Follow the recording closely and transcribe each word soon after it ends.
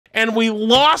and we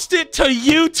lost it to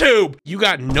YouTube. You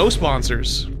got no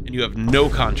sponsors and you have no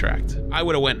contract. I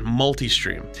would have went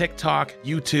multi-stream, TikTok,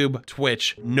 YouTube,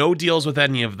 Twitch, no deals with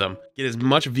any of them. Get as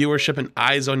much viewership and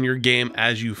eyes on your game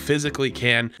as you physically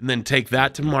can, and then take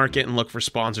that to market and look for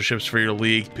sponsorships for your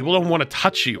league. People don't want to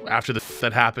touch you after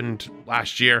that happened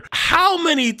last year. How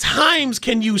many times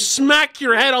can you smack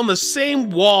your head on the same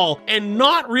wall and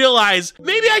not realize,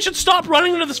 maybe I should stop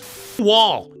running into this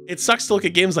wall? It sucks to look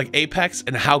at games like Apex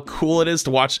and how cool it is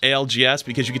to watch ALGS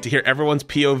because you get to hear everyone's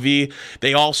POV.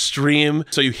 They all stream,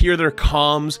 so you hear their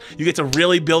comms. You get to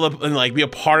really build up and like be a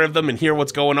part of them and hear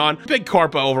what's going on. Big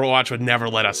Corpa Overwatch would never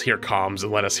let us hear comms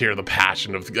and let us hear the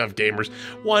passion of gamers.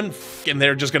 And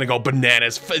they're just gonna go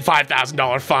bananas,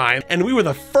 $5,000 fine. And we were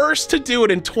the first to do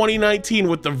it in 2019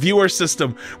 with the viewer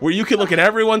system where you could look at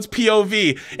everyone's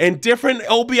POV and different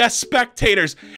OBS spectators